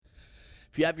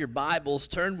If you have your Bibles,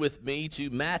 turn with me to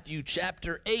Matthew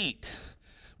chapter 8.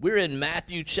 We're in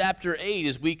Matthew chapter 8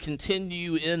 as we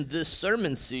continue in this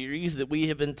sermon series that we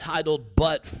have entitled,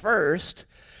 But First,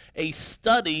 a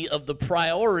study of the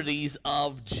priorities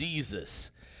of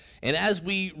Jesus. And as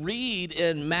we read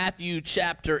in Matthew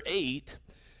chapter 8,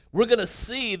 we're going to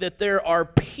see that there are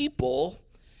people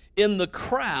in the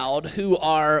crowd who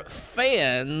are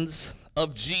fans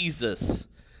of Jesus.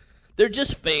 They're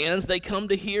just fans. They come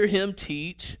to hear him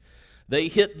teach. They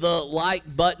hit the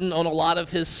like button on a lot of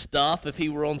his stuff. If he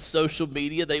were on social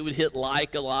media, they would hit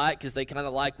like a lot because they kind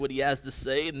of like what he has to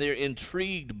say and they're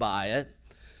intrigued by it.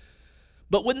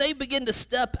 But when they begin to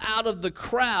step out of the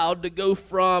crowd to go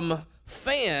from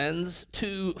fans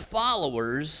to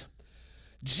followers,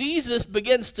 Jesus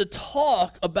begins to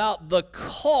talk about the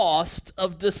cost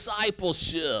of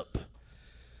discipleship.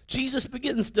 Jesus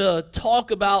begins to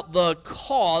talk about the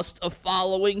cost of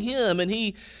following him, and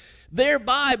he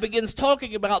thereby begins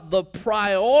talking about the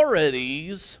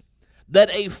priorities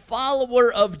that a follower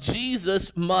of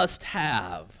Jesus must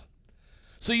have.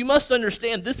 So you must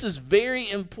understand this is very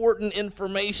important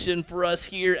information for us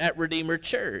here at Redeemer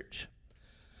Church,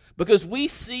 because we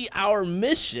see our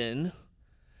mission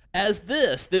as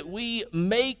this, that we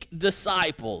make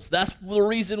disciples. That's the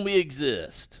reason we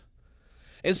exist.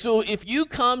 And so if you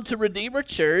come to Redeemer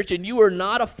Church and you are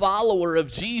not a follower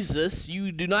of Jesus,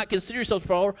 you do not consider yourself a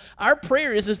follower, our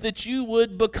prayer is that you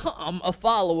would become a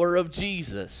follower of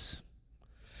Jesus.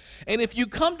 And if you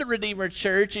come to Redeemer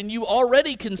Church and you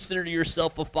already consider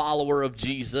yourself a follower of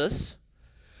Jesus,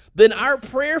 then our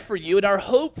prayer for you and our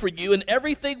hope for you and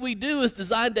everything we do is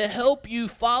designed to help you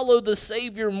follow the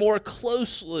Savior more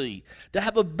closely, to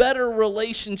have a better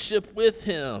relationship with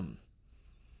him.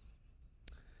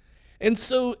 And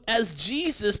so as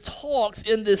Jesus talks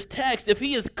in this text, if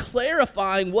he is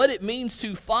clarifying what it means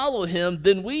to follow him,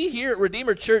 then we here at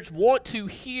Redeemer Church want to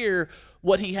hear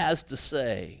what he has to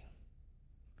say.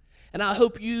 And I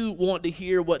hope you want to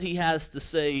hear what he has to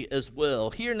say as well.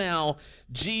 Hear now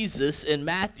Jesus in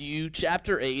Matthew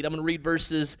chapter 8. I'm going to read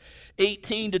verses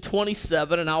 18 to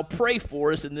 27, and I'll pray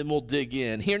for us, and then we'll dig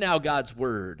in. Hear now God's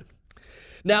word.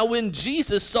 Now when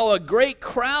Jesus saw a great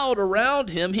crowd around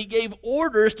him, he gave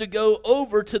orders to go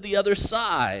over to the other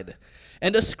side.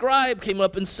 And a scribe came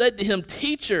up and said to him,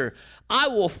 "Teacher, I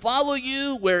will follow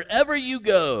you wherever you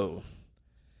go."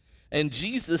 And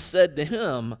Jesus said to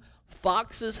him,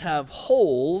 "Foxes have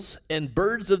holes and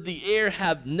birds of the air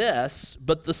have nests,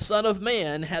 but the Son of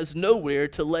Man has nowhere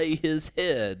to lay his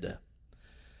head."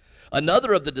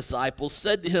 Another of the disciples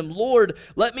said to him, "Lord,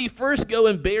 let me first go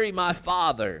and bury my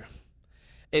father."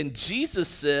 And Jesus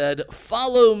said,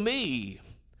 "Follow me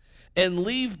and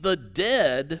leave the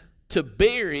dead to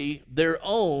bury their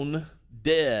own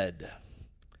dead."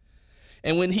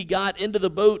 And when he got into the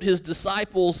boat, his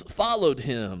disciples followed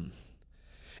him.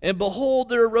 And behold,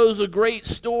 there arose a great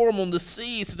storm on the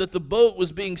sea, so that the boat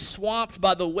was being swamped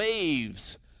by the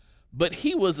waves. But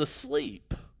he was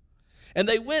asleep. And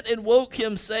they went and woke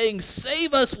him, saying,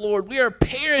 "Save us, Lord, we are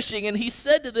perishing." And he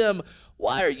said to them,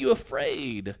 "Why are you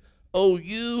afraid, O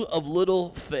you of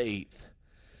little faith?"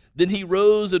 Then he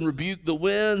rose and rebuked the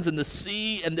winds and the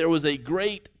sea, and there was a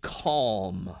great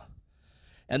calm.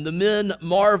 And the men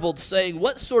marveled, saying,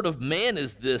 "What sort of man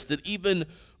is this, that even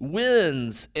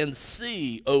winds and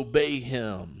sea obey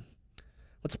him?"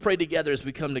 Let's pray together as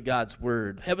we come to God's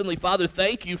word. Heavenly Father,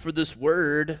 thank you for this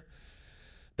word.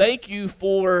 Thank you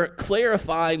for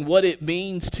clarifying what it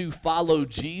means to follow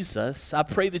Jesus. I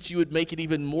pray that you would make it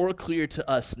even more clear to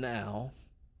us now.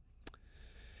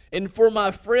 And for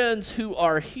my friends who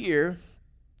are here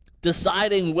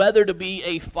deciding whether to be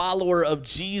a follower of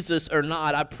Jesus or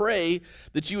not, I pray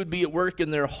that you would be at work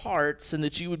in their hearts and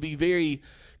that you would be very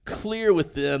clear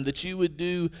with them, that you would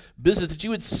do business, that you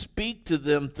would speak to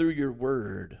them through your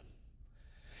word.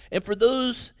 And for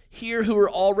those here who are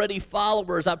already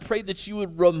followers, I pray that you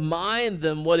would remind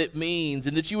them what it means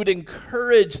and that you would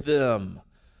encourage them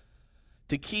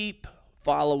to keep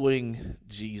following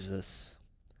Jesus.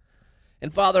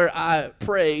 And Father, I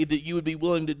pray that you would be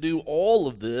willing to do all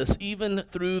of this, even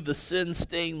through the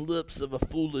sin-stained lips of a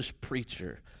foolish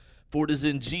preacher. For it is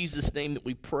in Jesus' name that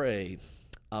we pray.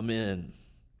 Amen.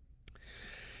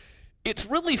 It's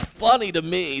really funny to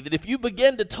me that if you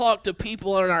begin to talk to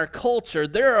people in our culture,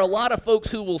 there are a lot of folks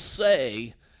who will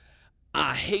say,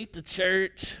 "I hate the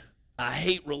church, I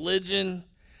hate religion,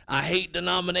 I hate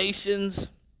denominations,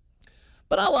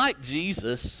 but I like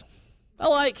Jesus. I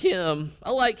like him.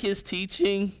 I like his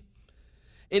teaching.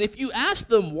 And if you ask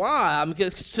them why,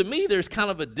 because to me there's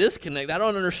kind of a disconnect. I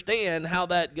don't understand how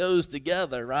that goes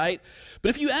together, right? But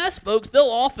if you ask folks, they'll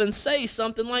often say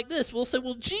something like this. We'll say,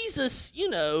 well, Jesus,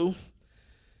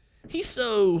 he's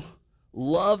so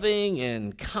loving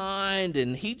and kind,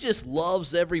 and he just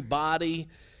loves everybody.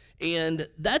 And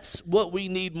that's what we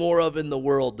need more of in the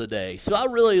world today. So I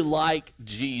really like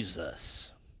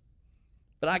Jesus.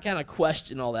 But I kind of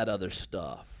question all that other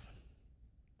stuff.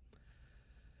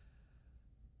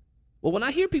 Well, when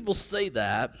I hear people say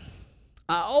that,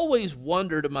 I always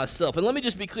wonder to myself, and let me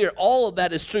just be clear, all of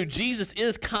that is true. Jesus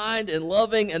is kind and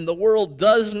loving, and the world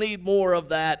does need more of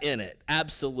that in it.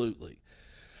 Absolutely.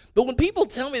 But when people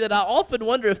tell me that, I often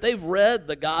wonder if they've read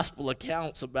the gospel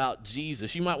accounts about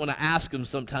Jesus. You might want to ask them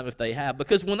sometime if they have,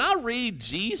 because when I read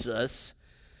Jesus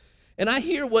and I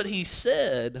hear what he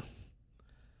said,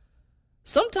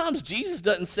 sometimes Jesus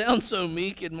doesn't sound so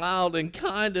meek and mild and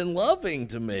kind and loving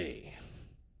to me.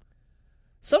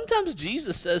 Sometimes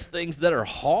Jesus says things that are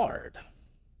hard.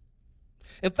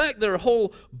 In fact, there are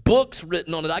whole books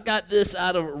written on it. I got this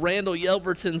out of Randall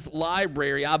Yelverton's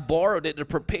library. I borrowed it to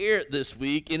prepare it this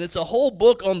week, and it's a whole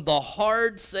book on the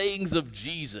hard sayings of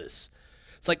Jesus.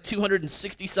 It's like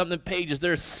 260-something pages.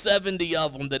 There's 70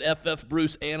 of them that F.F.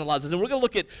 Bruce analyzes, and we're going to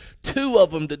look at 2 of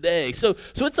them today. So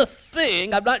it's a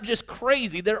thing. I'm not just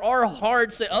crazy. There are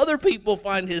hard sayings. Other people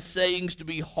find his sayings to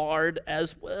be hard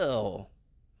as well.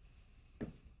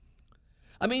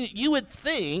 I mean, you would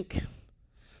think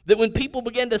that when people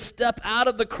began to step out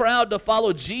of the crowd to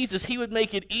follow Jesus, he would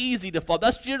make it easy to follow.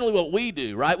 That's generally what we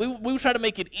do, right? We try to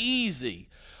make it easy.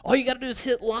 All you got to do is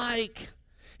hit like,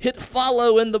 hit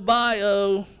follow in the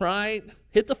bio, right?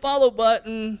 Hit the follow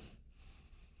button.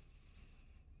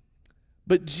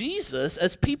 But Jesus,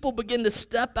 as people begin to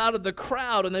step out of the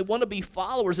crowd and they want to be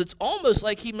followers, it's almost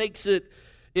like he makes it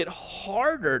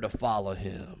harder to follow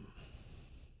him.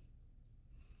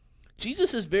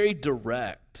 Jesus is very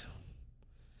direct.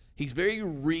 He's very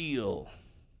real.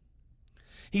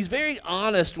 He's very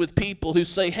honest with people who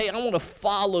say, hey, I want to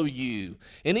follow you.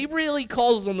 And he really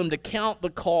calls on them to count the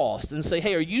cost and say,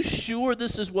 hey, are you sure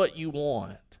this is what you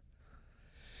want?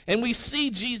 And we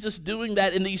see Jesus doing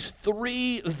that in these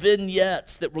 3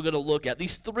 vignettes that we're going to look at,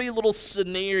 these 3 little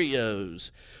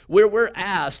scenarios where we're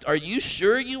asked, are you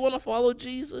sure you want to follow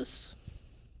Jesus?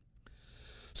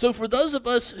 So for those of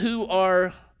us who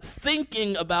are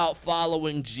thinking about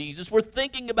following Jesus, we're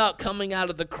thinking about coming out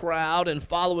of the crowd and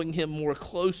following him more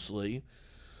closely,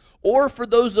 or for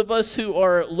those of us who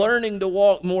are learning to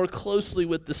walk more closely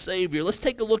with the Savior, let's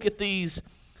take a look at these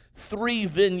 3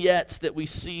 vignettes that we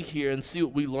see here and see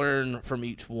what we learn from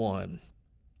each one.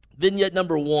 Vignette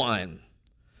number 1.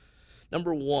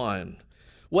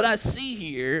 What I see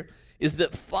here is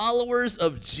that followers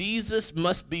of Jesus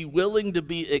must be willing to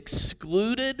be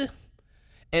excluded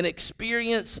and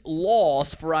experience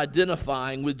loss for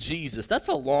identifying with Jesus. That's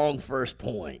a long first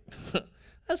point.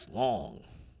 That's long.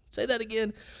 Say that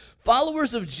again.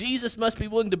 Followers of Jesus must be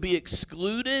willing to be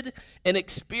excluded and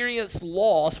experience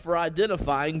loss for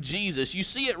identifying Jesus. You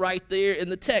see it right there in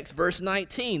the text, verse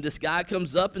 19. This guy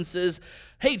comes up and says,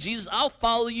 hey, Jesus, I'll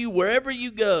follow you wherever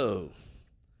you go.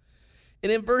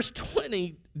 And in verse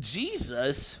 20,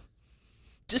 Jesus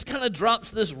just kind of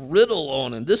drops this riddle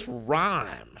on him, this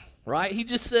rhyme. Right? He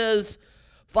just says,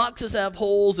 foxes have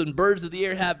holes and birds of the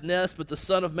air have nests, but the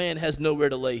Son of Man has nowhere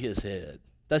to lay his head.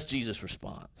 That's Jesus'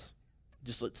 response.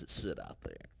 Just lets it sit out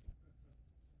there.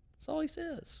 That's all he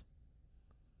says.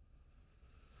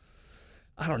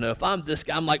 I don't know if I'm this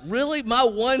guy. I'm like, really? My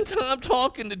one time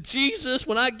talking to Jesus,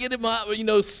 when I get in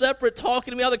my, separate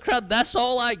talking to me out of the crowd, that's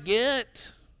all I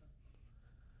get?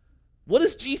 What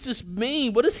does Jesus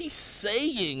mean? What is he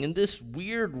saying in this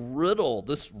weird riddle,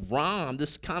 this rhyme,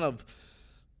 this kind of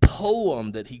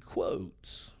poem that he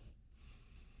quotes?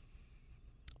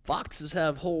 Foxes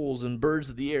have holes and birds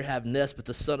of the air have nests, but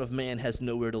the Son of Man has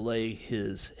nowhere to lay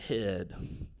his head.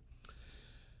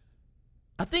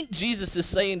 I think Jesus is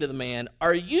saying to the man,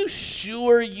 are you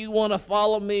sure you want to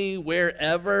follow me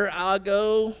wherever I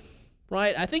go?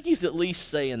 Right? I think he's at least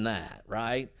saying that,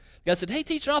 right? The guy said, hey,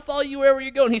 teacher, I'll follow you wherever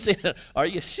you go. And he said, are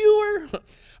you sure?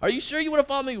 Are you sure you want to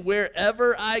follow me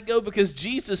wherever I go? Because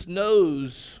Jesus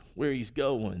knows where he's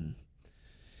going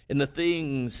and the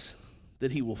things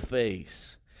that he will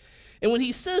face. And when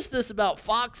he says this about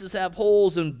foxes have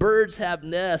holes and birds have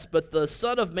nests, but the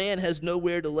Son of Man has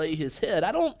nowhere to lay his head,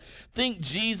 I don't think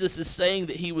Jesus is saying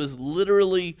that he was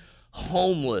literally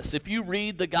homeless. If you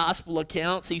read the gospel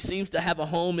accounts, he seems to have a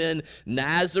home in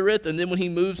Nazareth, and then when he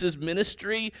moves his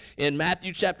ministry in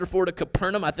Matthew chapter 4 to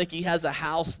Capernaum, I think he has a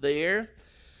house there.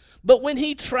 But when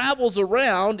he travels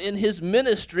around in his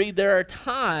ministry, there are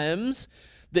times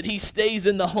that he stays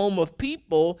in the home of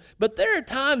people, but there are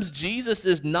times Jesus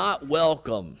is not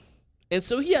welcome, and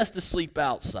so he has to sleep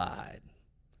outside.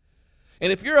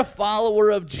 And if you're a follower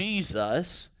of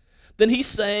Jesus, then he's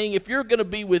saying, if you're going to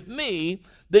be with me,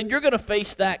 then you're going to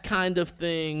face that kind of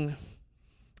thing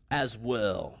as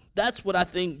well. That's what I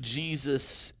think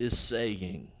Jesus is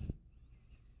saying.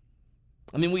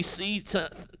 I mean, we see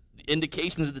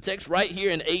indications of the text right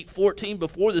here in 8:14.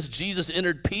 Before this, Jesus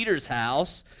entered Peter's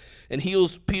house and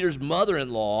heals Peter's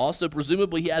mother-in-law, so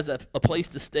presumably he has a place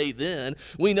to stay then.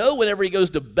 We know whenever he goes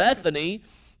to Bethany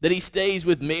that he stays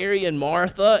with Mary and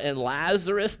Martha and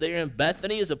Lazarus. There in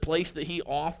Bethany is a place that he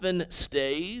often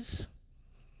stays.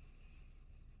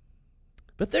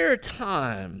 But there are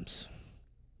times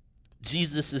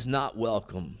Jesus is not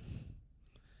welcome,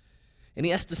 and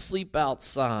he has to sleep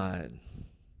outside.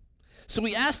 So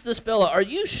we asked this fella, are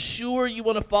you sure you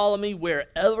want to follow me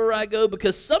wherever I go?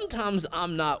 Because sometimes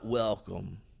I'm not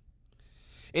welcome.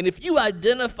 And if you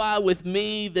identify with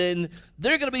me, then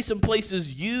there are going to be some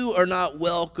places you are not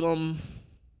welcome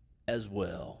as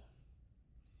well.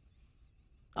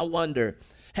 I wonder,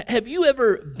 have you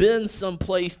ever been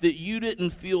someplace that you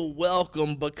didn't feel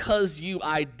welcome because you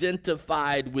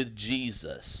identified with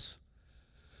Jesus?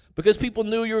 Because people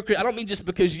knew you were, I don't mean just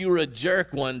because you were a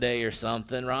jerk one day or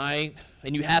something, right?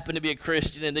 And you happen to be a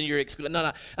Christian and then you're excluded.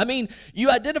 No. I mean, you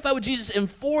identify with Jesus, and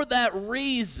for that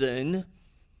reason,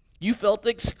 you felt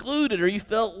excluded or you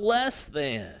felt less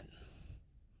than.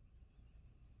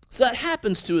 So that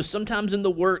happens to us sometimes in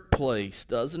the workplace,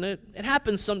 doesn't it? It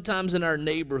happens sometimes in our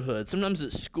neighborhood, sometimes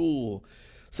at school,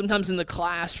 sometimes in the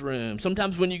classroom,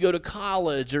 sometimes when you go to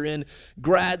college or in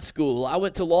grad school. I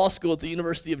went to law school at the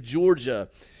University of Georgia,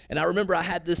 and I remember I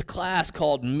had this class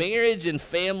called Marriage and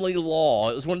Family Law.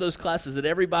 It was one of those classes that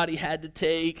everybody had to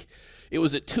take. It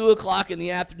was at 2 o'clock in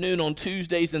the afternoon on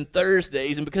Tuesdays and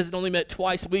Thursdays, and because it only met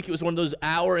twice a week, it was one of those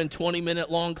hour and 20-minute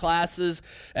long classes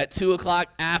at 2 o'clock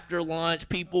after lunch.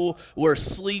 People were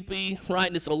sleepy, right,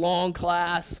 and it's a long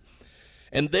class.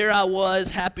 And there I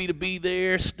was, happy to be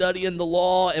there, studying the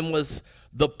law, and was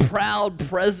the proud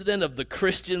president of the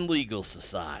Christian Legal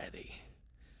Society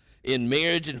in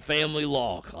marriage and family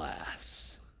law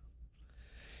class.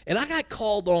 And I got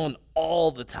called on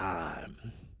all the time.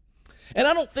 And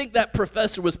I don't think that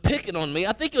professor was picking on me.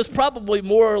 I think it was probably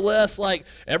more or less like,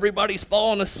 everybody's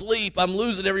falling asleep, I'm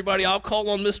losing everybody, I'll call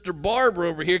on Mr. Barber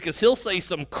over here because he'll say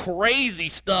some crazy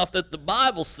stuff that the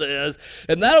Bible says,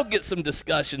 and that'll get some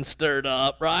discussion stirred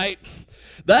up, right?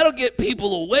 That'll get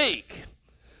people awake.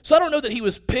 So I don't know that he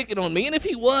was picking on me, and if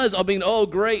he was, I mean, oh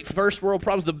great, first world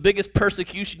problems, the biggest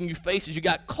persecution you face is you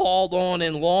got called on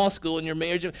in law school in your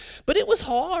marriage. But it was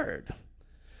hard.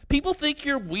 People think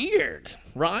you're weird,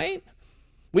 right?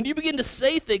 When you begin to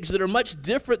say things that are much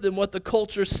different than what the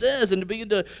culture says and to begin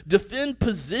to defend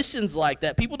positions like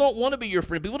that, people don't want to be your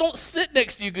friend. People don't sit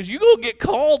next to you because you're going to get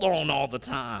called on all the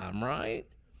time, right?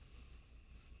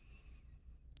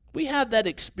 We have that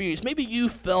experience. Maybe you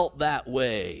felt that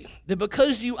way, that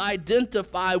because you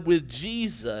identify with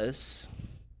Jesus,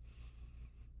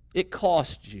 it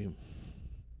cost you.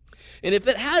 And if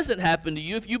it hasn't happened to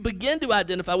you, if you begin to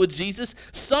identify with Jesus,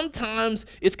 sometimes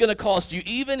it's going to cost you,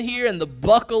 even here in the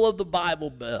buckle of the Bible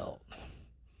Belt.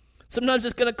 Sometimes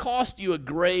it's going to cost you a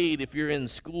grade if you're in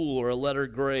school, or a letter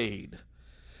grade.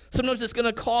 Sometimes it's going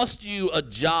to cost you a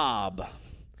job.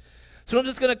 Sometimes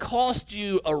it's going to cost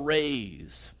you a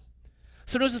raise.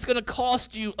 Sometimes it's going to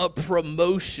cost you a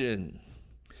promotion.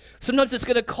 Sometimes it's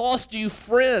going to cost you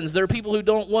friends. There are people who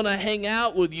don't want to hang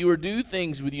out with you or do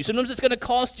things with you. Sometimes it's going to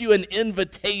cost you an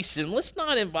invitation. Let's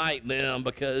not invite them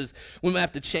because we might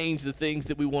have to change the things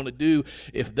that we want to do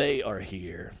if they are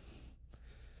here.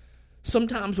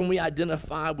 Sometimes when we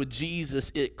identify with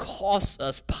Jesus, it costs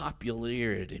us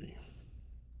popularity.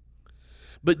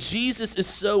 But Jesus is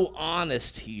so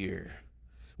honest here.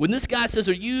 When this guy says,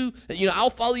 I'll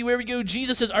follow you wherever you go,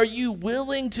 Jesus says, are you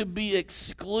willing to be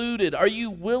excluded? Are you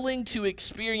willing to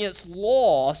experience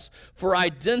loss for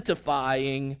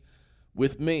identifying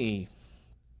with me?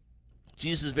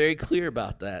 Jesus is very clear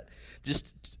about that.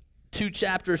 Just 3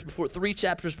 chapters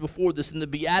before this in the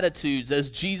Beatitudes,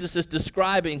 as Jesus is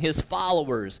describing his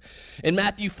followers. In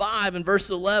Matthew 5 and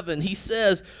verse 11, he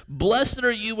says, "Blessed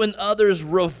are you when others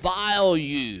revile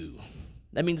you."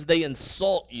 That means they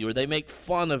insult you or they make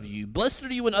fun of you. Blessed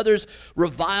are you when others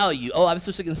revile you. Oh, I'm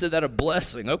supposed to consider that a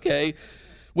blessing. Okay.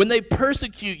 When they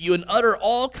persecute you and utter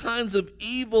all kinds of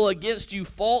evil against you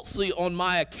falsely on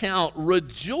my account,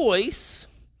 rejoice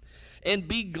and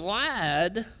be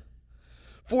glad,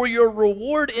 for your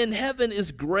reward in heaven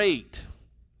is great.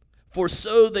 For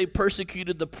so they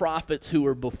persecuted the prophets who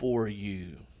were before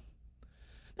you.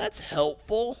 That's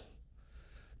helpful.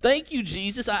 Thank you,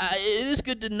 Jesus. It is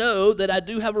good to know that I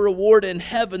do have a reward in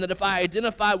heaven, that if I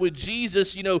identify with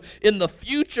Jesus, in the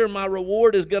future my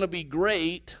reward is going to be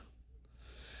great.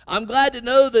 I'm glad to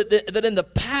know that in the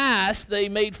past they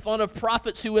made fun of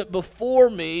prophets who went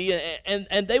before me,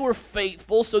 and they were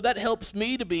faithful, so that helps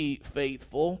me to be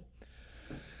faithful.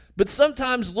 But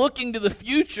sometimes looking to the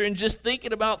future and just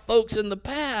thinking about folks in the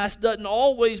past doesn't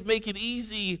always make it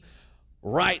easy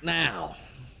right now.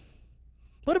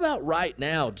 What about right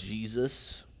now,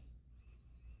 Jesus?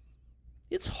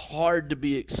 It's hard to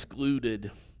be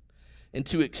excluded and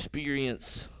to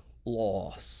experience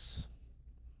loss.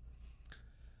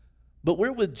 But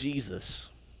we're with Jesus.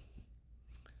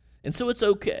 And so it's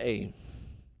okay.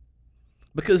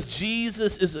 Because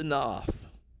Jesus is enough.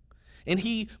 And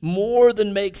he more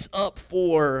than makes up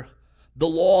for the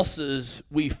losses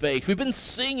we face. We've been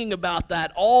singing about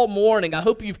that all morning. I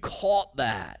hope you've caught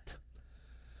that.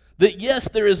 That yes,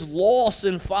 there is loss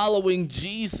in following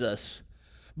Jesus.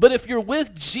 But if you're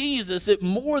with Jesus, it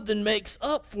more than makes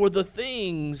up for the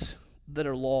things that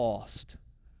are lost.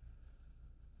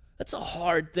 That's a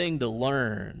hard thing to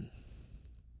learn.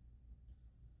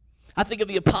 I think of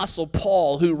the Apostle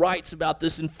Paul, who writes about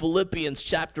this in Philippians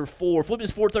chapter 4.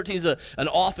 Philippians 4:13 is an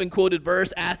often quoted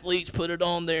verse. Athletes put it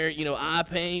on their, eye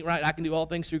paint, right? I can do all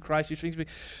things through Christ who strengthens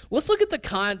me. Let's look at the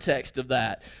context of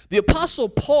that. The Apostle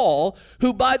Paul,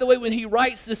 who, by the way, when he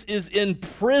writes this, is in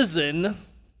prison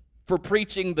for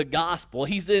preaching the gospel.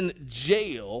 He's in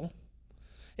jail.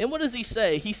 And what does he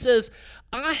say? He says,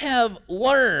 I have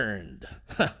learned.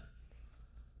 I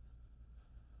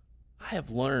have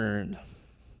learned.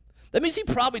 That means he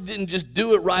probably didn't just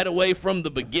do it right away from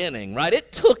the beginning, right?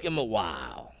 It took him a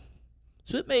while.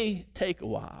 So it may take a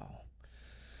while.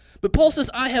 But Paul says,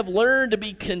 I have learned to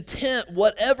be content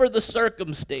whatever the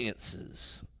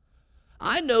circumstances.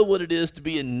 I know what it is to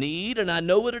be in need, and I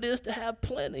know what it is to have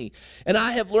plenty. And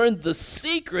I have learned the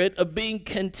secret of being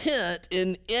content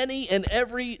in any and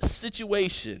every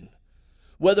situation.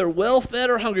 Whether well-fed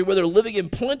or hungry, whether living in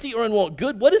plenty or in want.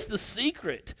 Good, what is the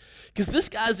secret? Because this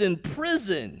guy's in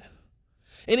prison.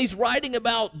 And he's writing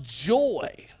about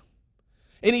joy.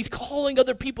 And he's calling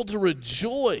other people to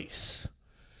rejoice.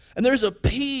 And there's a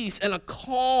peace and a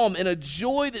calm and a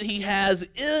joy that he has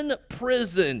in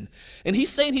prison. And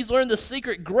he's saying he's learned the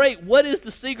secret. Great, what is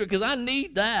the secret? Because I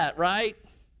need that, right?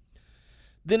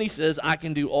 Then he says, I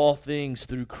can do all things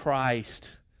through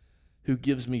Christ who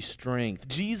gives me strength.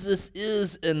 Jesus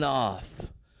is enough.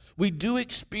 We do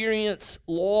experience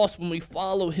loss when we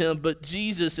follow him, but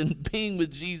Jesus and being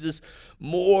with Jesus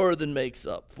more than makes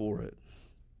up for it.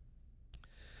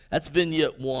 That's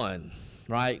vignette 1,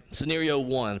 right? Scenario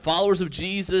 1. Followers of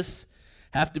Jesus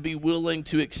have to be willing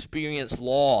to experience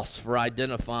loss for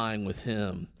identifying with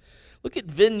him. Look at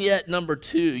vignette number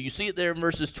 2. You see it there in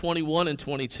verses 21 and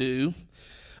 22.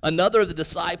 Another of the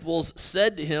disciples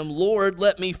said to him, Lord,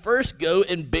 let me first go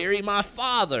and bury my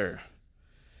father.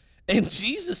 And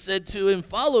Jesus said to him,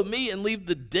 follow me and leave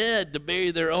the dead to bury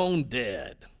their own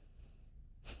dead.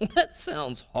 That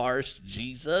sounds harsh,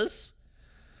 Jesus.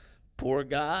 Poor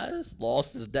guy,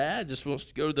 lost his dad, just wants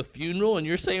to go to the funeral, and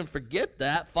you're saying, forget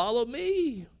that, follow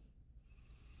me.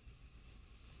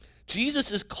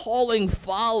 Jesus is calling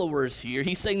followers here.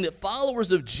 He's saying that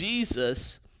followers of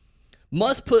Jesus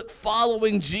must put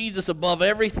following Jesus above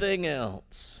everything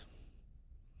else.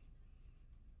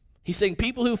 He's saying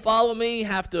people who follow me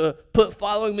have to put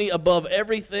following me above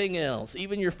everything else,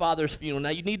 even your father's funeral. Now,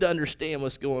 you need to understand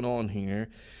what's going on here.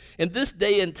 In this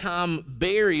day and time,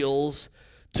 burials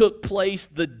took place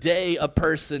the day a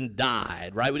person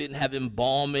died, right? We didn't have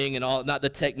embalming and all, not the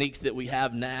techniques that we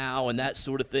have now and that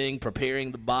sort of thing,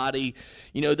 preparing the body.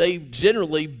 They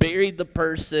generally buried the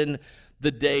person the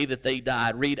day that they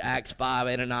died. Read Acts 5,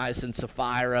 Ananias and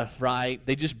Sapphira, right?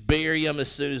 They just bury them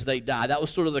as soon as they die. That was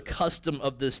sort of the custom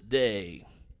of this day.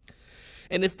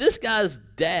 And if this guy's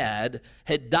dad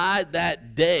had died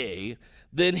that day,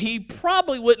 then he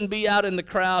probably wouldn't be out in the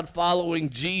crowd following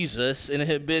Jesus and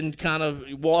had been kind of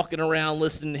walking around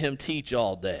listening to him teach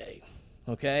all day,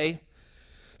 okay?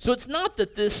 So it's not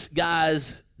that this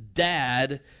guy's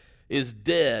dad is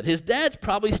dead. His dad's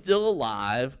probably still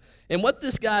alive. And what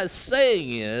this guy's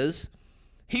saying is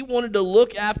he wanted to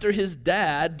look after his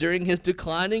dad during his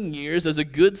declining years as a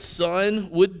good son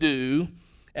would do,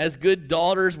 as good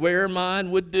daughters, where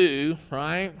mine, would do,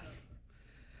 right?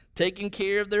 Taking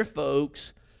care of their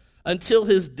folks until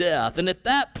his death. And at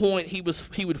that point, he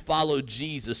would follow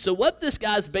Jesus. So what this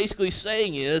guy's basically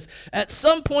saying is, at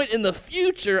some point in the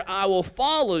future, I will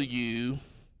follow you,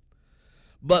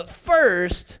 but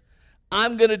first,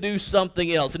 I'm going to do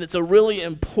something else. And it's a really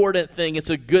important thing. It's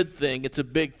a good thing. It's a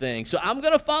big thing. So I'm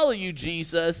going to follow you,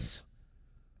 Jesus,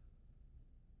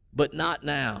 but not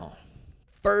now.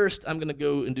 First, I'm going to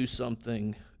go and do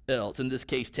something else. In this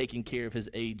case, taking care of his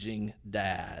aging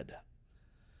dad.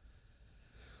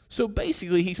 So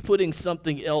basically, he's putting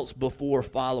something else before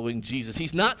following Jesus.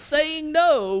 He's not saying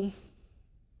no.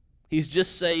 He's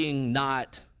just saying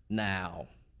not now.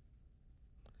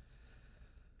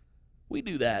 We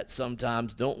do that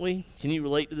sometimes, don't we? Can you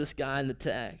relate to this guy in the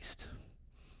text?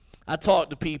 I talk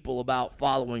to people about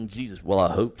following Jesus. Well, I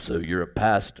hope so. You're a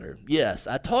pastor. Yes,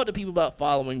 I talk to people about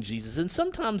following Jesus, and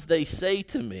sometimes they say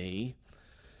to me,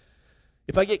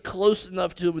 if I get close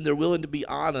enough to them and they're willing to be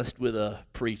honest with a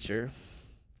preacher,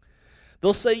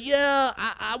 they'll say, yeah,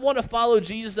 I want to follow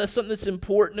Jesus. That's something that's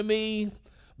important to me.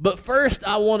 But first,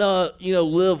 I want to,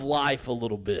 live life a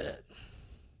little bit.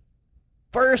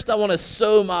 First, I want to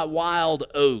sow my wild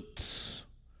oats.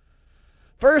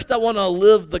 First, I want to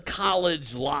live the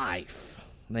college life.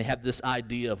 And they have this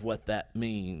idea of what that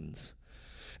means.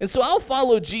 And so I'll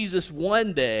follow Jesus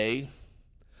one day,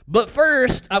 but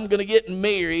first, I'm going to get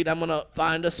married. I'm going to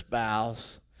find a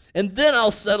spouse. And then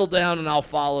I'll settle down and I'll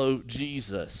follow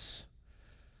Jesus.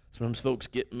 Sometimes folks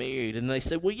get married and they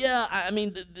say, well, yeah,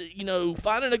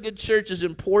 finding a good church is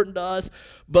important to us.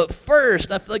 But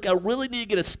first, I feel like I really need to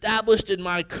get established in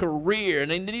my career.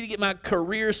 And I need to get my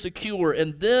career secure.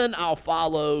 And then I'll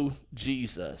follow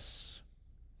Jesus.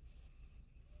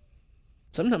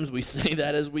 Sometimes we say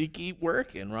that as we keep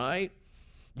working, right?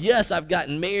 Yes, I've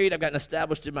gotten married. I've gotten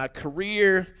established in my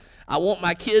career. I want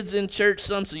my kids in church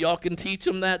some so y'all can teach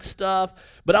them that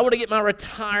stuff. But I want to get my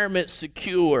retirement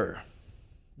secure.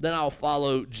 Then I'll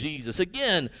follow Jesus.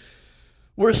 Again,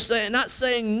 we're not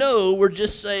saying no, we're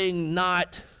just saying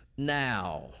not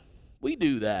now. We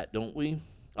do that, don't we?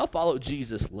 I'll follow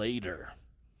Jesus later.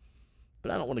 But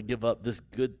I don't want to give up this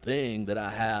good thing that I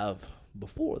have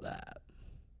before that.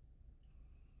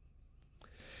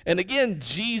 And again,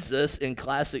 Jesus, in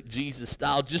classic Jesus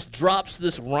style, just drops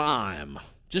this rhyme,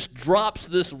 just drops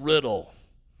this riddle.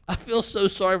 I feel so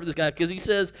sorry for this guy because he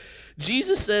says,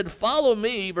 Jesus said, follow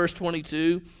me, verse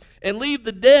 22, and leave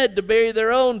the dead to bury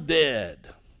their own dead.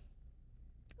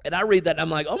 And I read that and I'm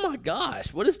like, oh my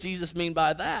gosh, what does Jesus mean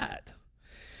by that?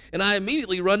 And I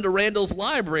immediately run to Randall's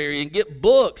library and get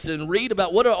books and read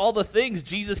about what are all the things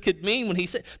Jesus could mean when he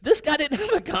said, this guy didn't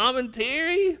have a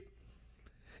commentary.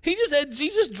 He just had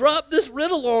Jesus drop this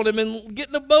riddle on him and get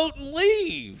in a boat and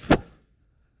leave.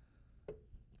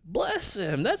 Bless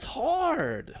him. That's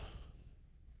hard.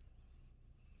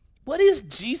 What does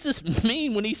Jesus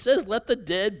mean when he says, let the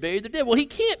dead bury the dead? Well, he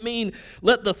can't mean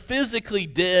let the physically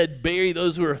dead bury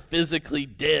those who are physically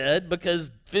dead,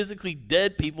 because physically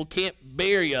dead people can't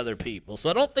bury other people. So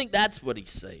I don't think that's what he's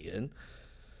saying.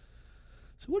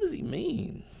 So what does he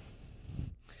mean?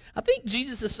 I think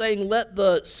Jesus is saying, let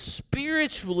the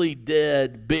spiritually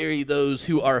dead bury those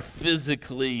who are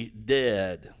physically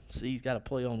dead. See, he's got to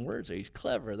play on words there. He's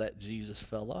clever, that Jesus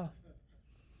fella.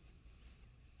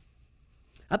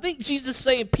 I think Jesus is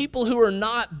saying people who are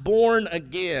not born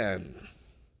again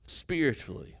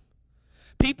spiritually,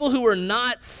 people who are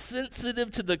not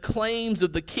sensitive to the claims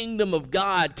of the kingdom of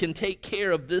God can take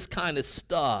care of this kind of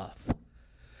stuff.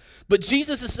 But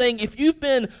Jesus is saying if you've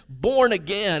been born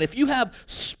again, if you have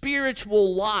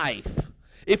spiritual life,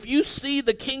 if you see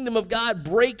the kingdom of God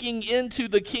breaking into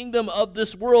the kingdom of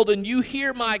this world and you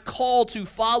hear my call to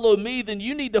follow me, then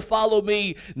you need to follow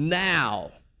me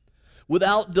now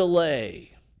without delay.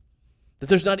 That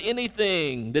there's not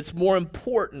anything that's more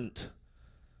important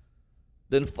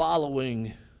than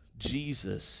following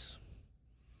Jesus.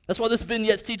 That's why this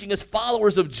vignette's teaching us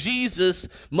followers of Jesus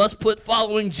must put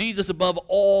following Jesus above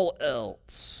all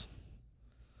else.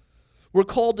 We're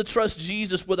called to trust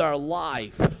Jesus with our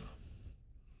life.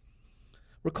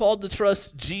 We're called to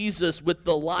trust Jesus with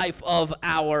the life of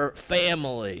our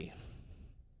family.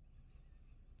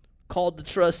 Called to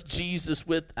trust Jesus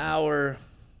with our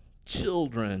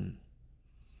children,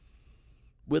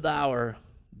 with our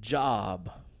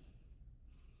job,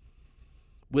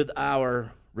 with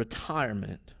our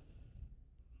retirement.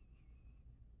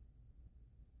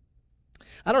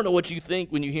 I don't know what you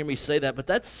think when you hear me say that, but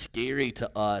that's scary to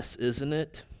us, isn't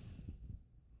it?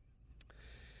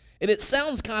 And it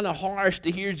sounds kind of harsh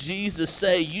to hear Jesus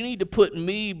say, you need to put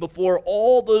me before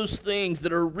all those things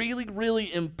that are really,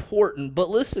 really important.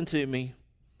 But listen to me.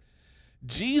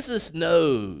 Jesus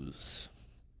knows.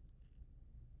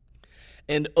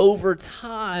 And over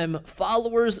time,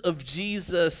 followers of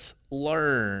Jesus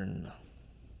learn.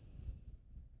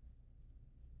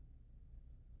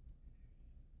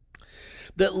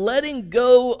 that letting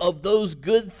go of those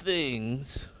good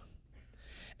things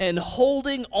and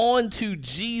holding on to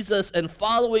Jesus and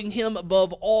following him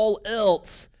above all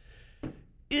else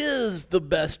is the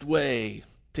best way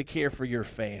to care for your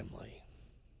family.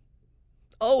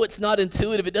 Oh, it's not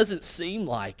intuitive. It doesn't seem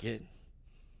like it.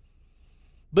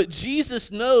 But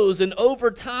Jesus knows, and over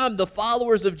time, the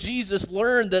followers of Jesus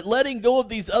learn that letting go of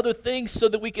these other things so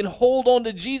that we can hold on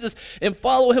to Jesus and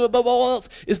follow him above all else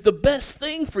is the best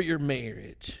thing for your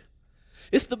marriage.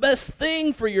 It's the best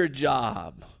thing for your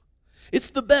job. It's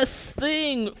the best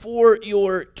thing for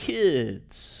your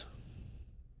kids.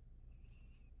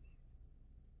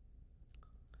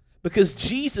 Because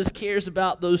Jesus cares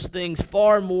about those things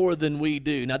far more than we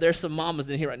do. Now, there's some mamas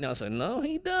in here right now saying, no,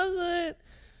 he doesn't.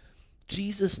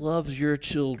 Jesus loves your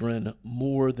children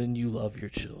more than you love your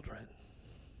children.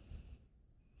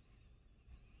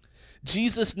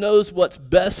 Jesus knows what's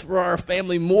best for our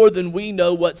family more than we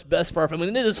know what's best for our family.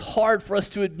 And it is hard for us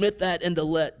to admit that and to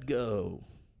let go.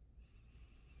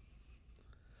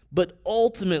 But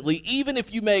ultimately, even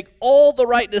if you make all the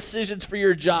right decisions for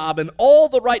your job and all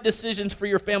the right decisions for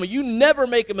your family, you never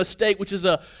make a mistake, which is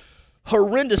a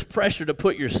horrendous pressure to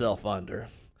put yourself under.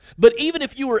 But even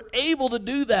if you were able to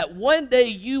do that, one day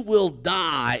you will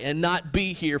die and not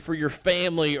be here for your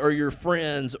family or your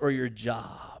friends or your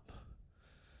job.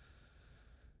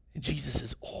 And Jesus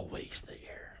is always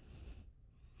there.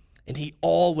 And he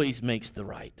always makes the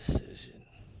right decision.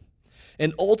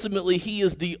 And ultimately, he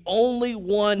is the only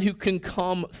one who can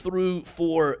come through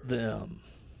for them.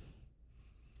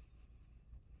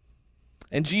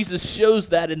 And Jesus shows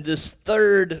that in this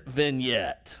third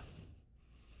vignette,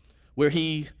 where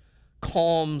he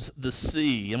calms the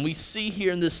sea. And we see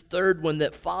here in this third one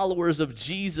that followers of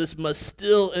Jesus must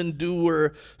still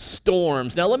endure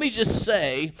storms. Now, let me just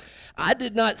say, I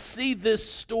did not see this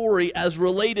story as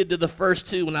related to the first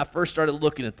two when I first started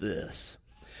looking at this.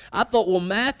 I thought, well,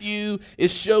 Matthew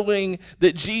is showing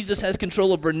that Jesus has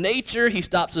control over nature. He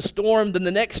stops a storm. Then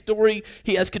the next story,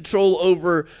 he has control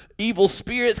over evil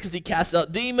spirits because he casts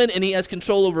out demons, and he has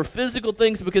control over physical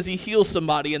things because he heals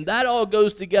somebody. And that all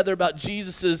goes together about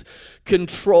Jesus'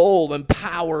 control and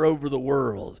power over the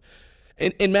world.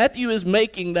 And Matthew is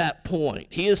making that point.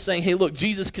 He is saying, hey, look,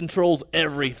 Jesus controls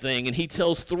everything, and he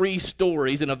tells three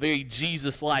stories in a very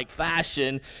Jesus-like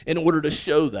fashion in order to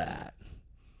show that.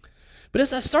 But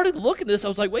as I started looking at this, I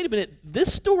was like, wait a minute,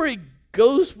 this story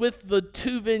goes with the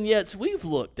two vignettes we've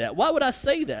looked at. Why would I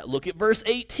say that? Look at verse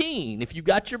 18, if you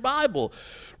got your Bible.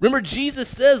 Remember, Jesus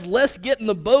says, let's get in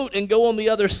the boat and go on the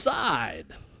other side.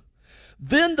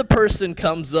 Then the person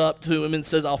comes up to him and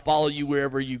says, I'll follow you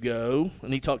wherever you go.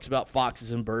 And he talks about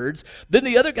foxes and birds. Then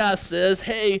the other guy says,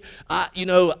 hey,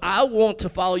 I want to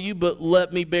follow you, but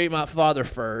let me bury my father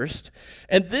first.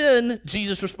 And then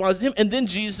Jesus responds to him, and then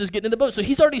Jesus is getting in the boat. So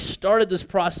he's already started this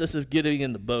process of getting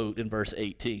in the boat in verse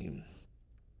 18.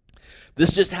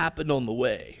 This just happened on the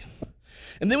way.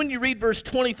 And then when you read verse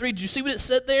 23, did you see what it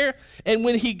said there? And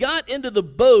when he got into the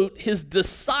boat, his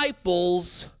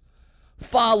disciples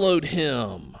followed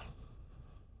him.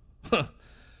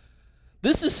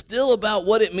 This is still about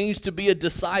what it means to be a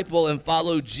disciple and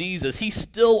follow Jesus. He's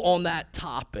still on that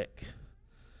topic.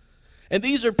 And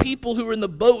these are people who are in the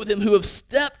boat with him who have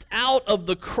stepped out of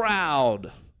the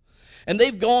crowd. And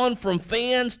they've gone from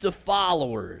fans to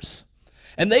followers.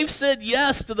 And they've said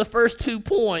yes to the first 2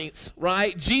 points,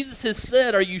 right? Jesus has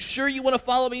said, are you sure you want to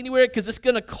follow me anywhere? Because it's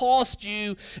going to cost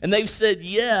you. And they've said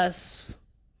yes.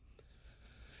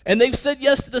 And they've said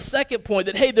yes to the second point,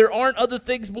 that, hey, there aren't other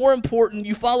things more important.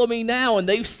 You follow me now. And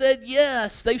they've said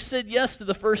yes. They've said yes to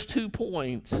the first 2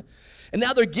 points. And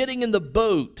now they're getting in the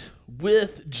boat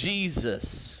with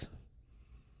Jesus.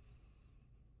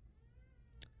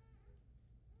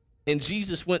 And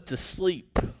Jesus went to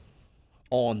sleep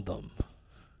on them.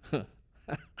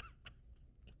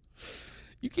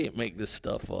 You can't make this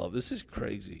stuff up. This is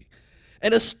crazy.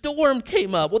 And a storm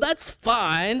came up. Well, that's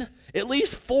fine. At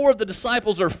least 4 of the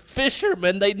disciples are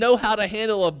fishermen. They know how to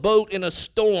handle a boat in a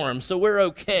storm, so we're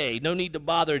okay. No need to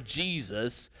bother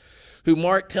Jesus, who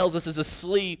Mark tells us is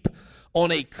asleep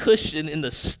on a cushion in the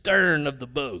stern of the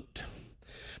boat.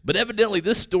 But evidently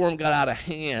this storm got out of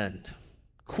hand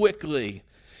quickly,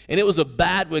 and it was a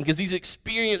bad one because these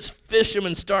experienced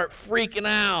fishermen start freaking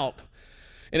out.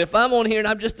 And if I'm on here and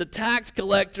I'm just a tax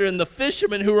collector and the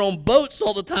fishermen who are on boats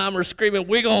all the time are screaming,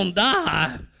 we're going to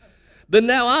die, then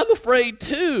now I'm afraid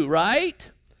too,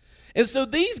 right? And so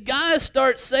these guys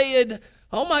start saying,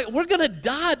 oh my, we're going to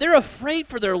die. They're afraid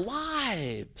for their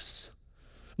lives.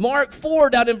 Mark 4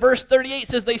 down in verse 38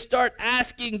 says they start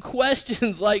asking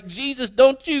questions like, Jesus,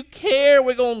 don't you care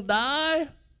we're going to die?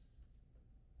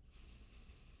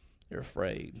 They're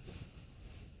afraid.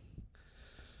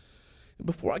 And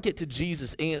before I get to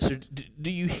Jesus' answer, do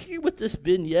you hear what this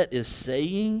vignette is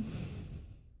saying?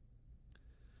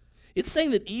 It's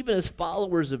saying that even as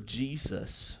followers of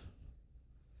Jesus,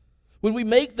 when we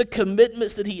make the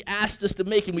commitments that he asked us to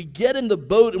make and we get in the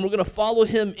boat and we're going to follow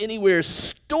him anywhere,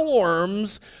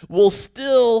 storms will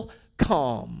still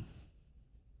come.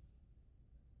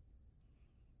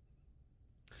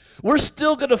 We're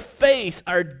still going to face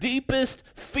our deepest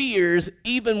fears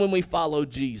even when we follow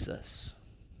Jesus.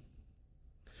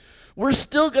 We're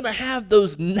still going to have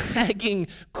those nagging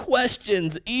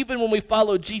questions even when we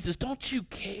follow Jesus. Don't you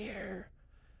care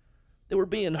that we're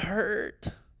being hurt,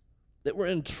 that we're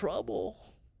in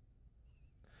trouble?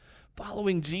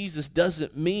 Following Jesus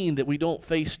doesn't mean that we don't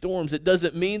face storms. It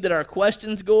doesn't mean that our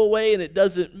questions go away, and it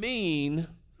doesn't mean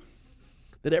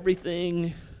that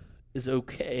everything is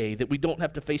okay, that we don't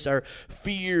have to face our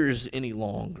fears any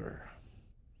longer.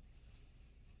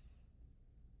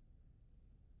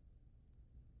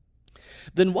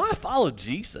 Then why follow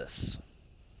Jesus?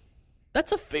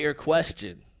 That's a fair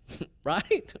question,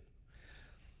 right?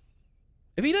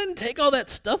 If he doesn't take all that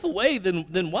stuff away,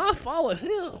 then why follow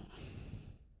him?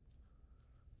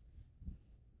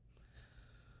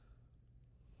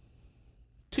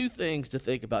 Two things to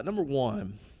think about. Number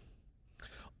one,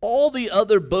 all the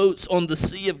other boats on the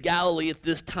Sea of Galilee at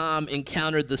this time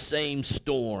encountered the same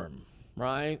storm,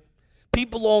 right?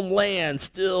 People on land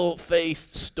still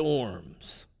faced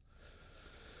storms.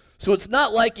 So it's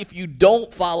not like if you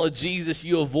don't follow Jesus,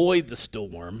 you avoid the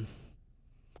storm.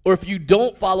 Or if you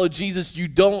don't follow Jesus, you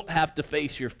don't have to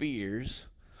face your fears.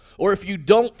 Or if you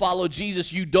don't follow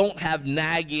Jesus, you don't have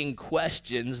nagging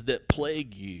questions that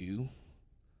plague you.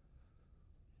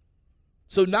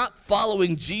 So not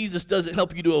following Jesus doesn't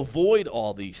help you to avoid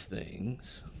all these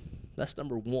things. That's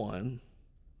number one.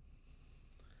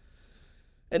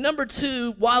 And number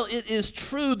two, while it is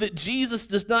true that Jesus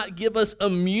does not give us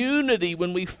immunity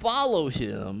when we follow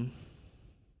him,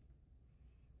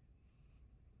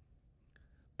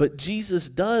 but Jesus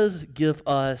does give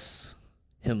us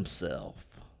himself.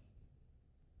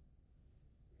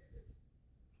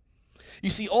 You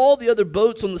see, all the other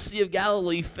boats on the Sea of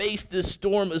Galilee faced this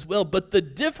storm as well, but the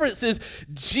difference is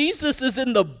Jesus is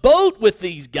in the boat with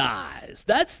these guys.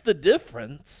 That's the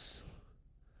difference.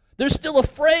 They're still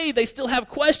afraid. They still have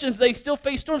questions. They still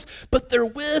face storms, but they're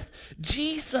with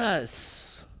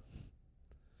Jesus.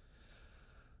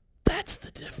 That's the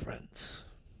difference.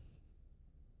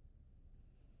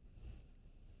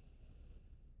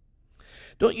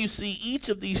 Don't you see, each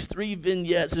of these three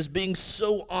vignettes is being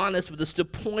so honest with us to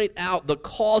point out the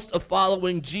cost of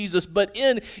following Jesus, but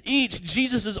in each,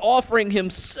 Jesus is offering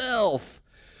himself.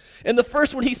 In the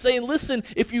first one, he's saying, listen,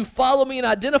 if you follow me and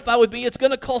identify with me, it's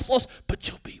going to cost loss, but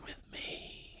you'll be with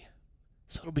me,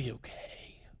 so it'll be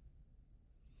okay.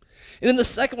 And in the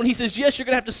second one, he says, yes, you're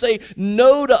going to have to say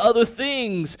no to other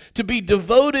things, to be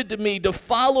devoted to me, to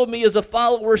follow me as a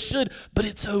follower should, but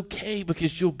it's okay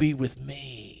because you'll be with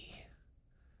me.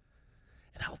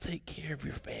 And I'll take care of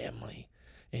your family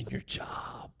and your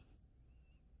job.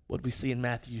 What do we see in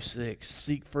Matthew 6?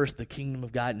 Seek first the kingdom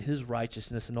of God and his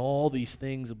righteousness, and all these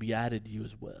things will be added to you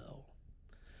as well.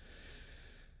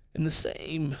 And the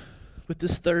same with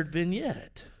this third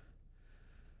vignette.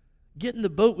 Get in the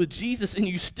boat with Jesus and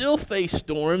you still face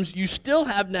storms, you still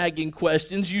have nagging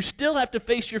questions, you still have to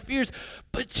face your fears,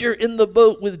 but you're in the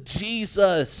boat with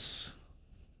Jesus.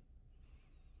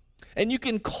 And you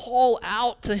can call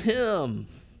out to him.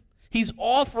 He's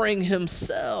offering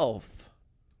himself.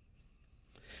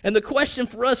 And the question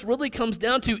for us really comes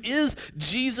down to, is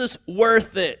Jesus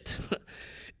worth it?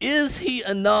 Is he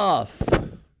enough?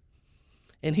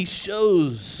 And he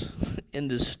shows in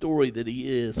this story that he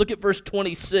is. Look at verse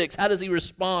 26. How does he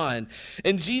respond?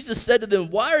 And Jesus said to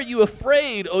them, why are you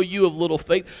afraid, O you of little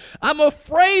faith? I'm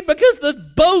afraid because the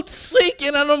boat's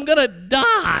sinking and I'm going to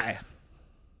die.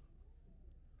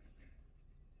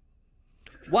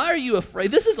 Why are you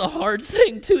afraid? This is a hard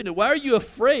thing too. Why are you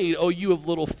afraid, O you of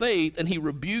little faith? And he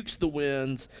rebukes the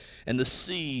winds and the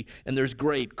sea, and there's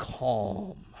great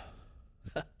calm.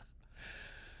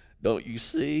 Don't you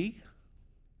see?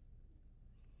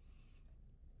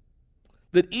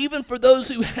 That even for those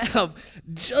who have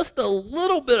just a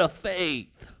little bit of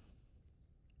faith,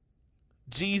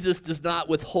 Jesus does not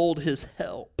withhold his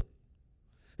help.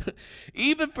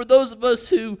 Even for those of us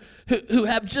who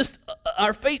have just,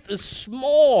 our faith is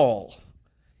small,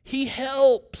 he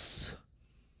helps.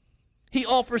 He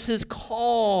offers his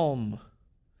calm.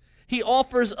 He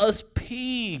offers us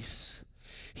peace.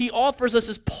 He offers us,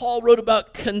 as Paul wrote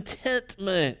about,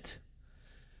 contentment.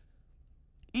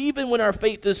 Even when our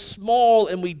faith is small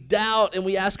and we doubt and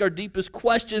we ask our deepest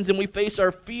questions and we face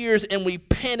our fears and we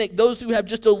panic, those who have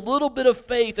just a little bit of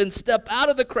faith and step out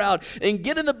of the crowd and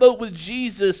get in the boat with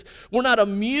Jesus, we're not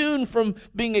immune from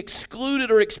being excluded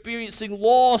or experiencing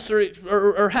loss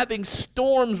or having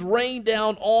storms rain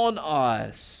down on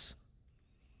us.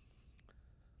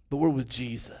 But we're with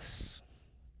Jesus,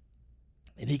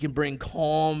 and he can bring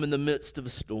calm in the midst of a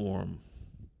storm.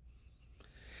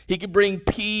 He can bring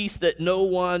peace that no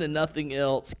one and nothing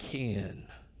else can.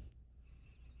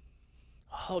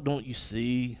 Oh, don't you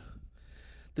see?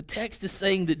 The text is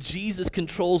saying that Jesus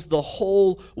controls the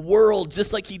whole world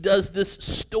just like he does this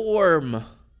storm.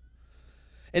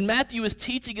 And Matthew is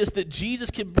teaching us that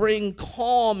Jesus can bring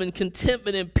calm and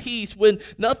contentment and peace when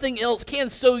nothing else can,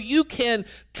 so you can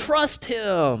trust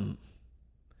him.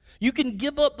 You can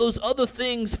give up those other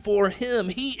things for him.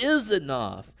 He is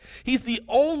enough. He's the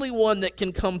only one that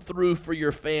can come through for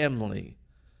your family.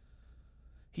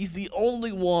 He's the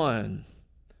only one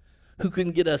who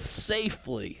can get us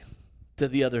safely to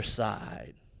the other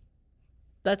side.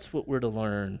 That's what we're to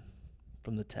learn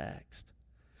from the text.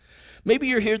 Maybe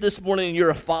you're here this morning and you're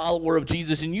a follower of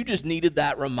Jesus and you just needed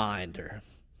that reminder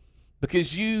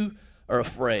because you are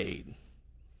afraid.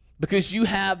 Because you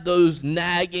have those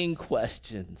nagging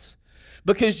questions,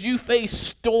 because you face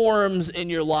storms in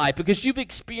your life, because you've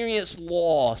experienced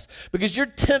loss, because you're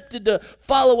tempted to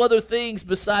follow other things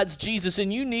besides Jesus,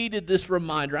 and you needed this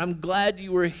reminder. I'm glad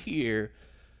you were here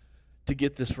to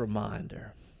get this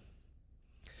reminder.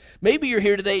 Maybe you're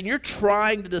here today and you're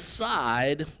trying to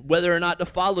decide whether or not to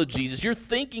follow Jesus. You're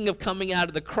thinking of coming out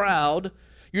of the crowd.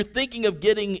 You're thinking of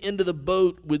getting into the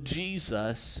boat with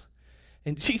Jesus.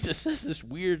 And Jesus says this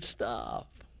weird stuff.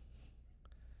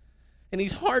 And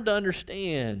he's hard to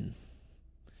understand.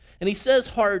 And he says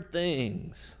hard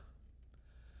things.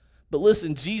 But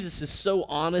listen, Jesus is so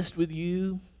honest with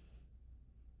you.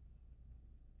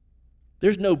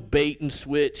 There's no bait and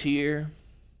switch here.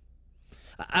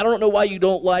 I don't know why you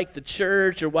don't like the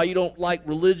church or why you don't like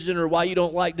religion or why you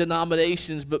don't like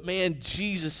denominations, but man,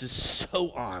 Jesus is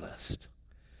so honest.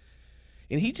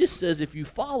 And he just says, if you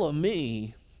follow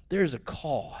me, there's a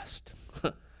cost,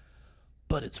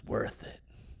 but it's worth it.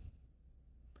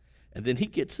 And then he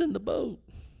gets in the boat.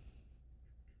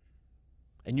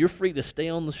 And you're free to stay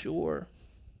on the shore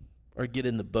or get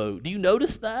in the boat. Do you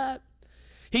notice that?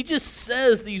 He just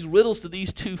says these riddles to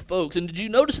these two folks. And did you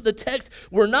notice in the text,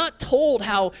 we're not told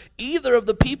how either of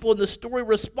the people in the story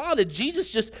responded. Jesus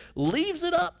just leaves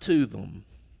it up to them.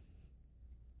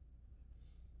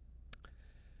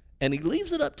 And he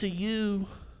leaves it up to you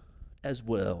as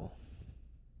well.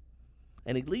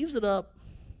 And he leaves it up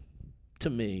to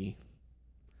me.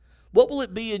 What will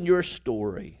it be in your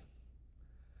story?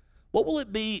 What will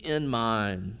it be in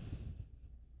mine?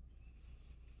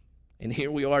 And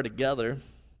here we are together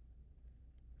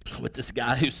with this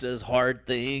guy who says hard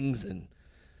things and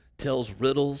tells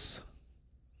riddles.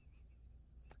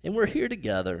 And we're here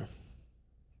together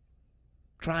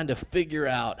trying to figure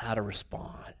out how to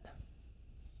respond.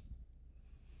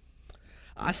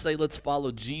 I say let's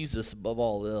follow Jesus above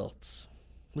all else.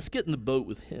 Let's get in the boat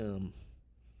with him.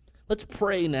 Let's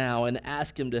pray now and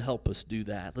ask him to help us do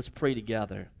that. Let's pray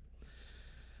together.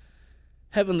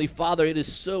 Heavenly Father, it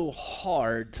is so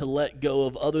hard to let go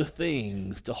of other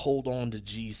things to hold on to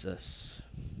Jesus.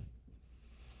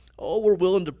 Oh, we're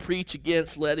willing to preach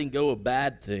against letting go of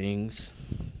bad things.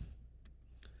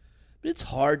 But it's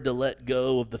hard to let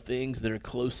go of the things that are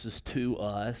closest to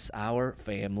us, our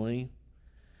family,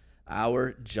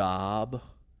 our job,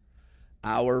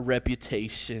 our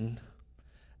reputation,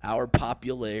 our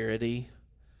popularity,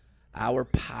 our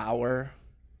power,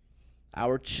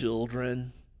 our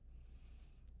children,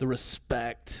 the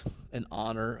respect and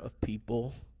honor of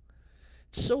people.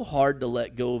 It's so hard to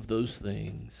let go of those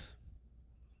things.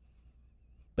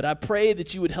 But I pray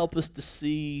that you would help us to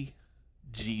see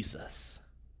Jesus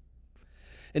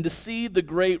and to see the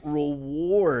great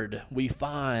reward we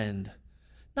find,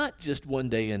 not just one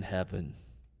day in heaven,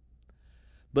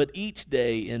 but each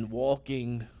day in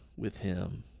walking with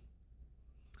him.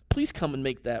 Please come and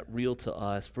make that real to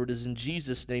us, for it is in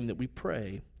Jesus' name that we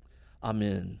pray.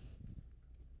 Amen.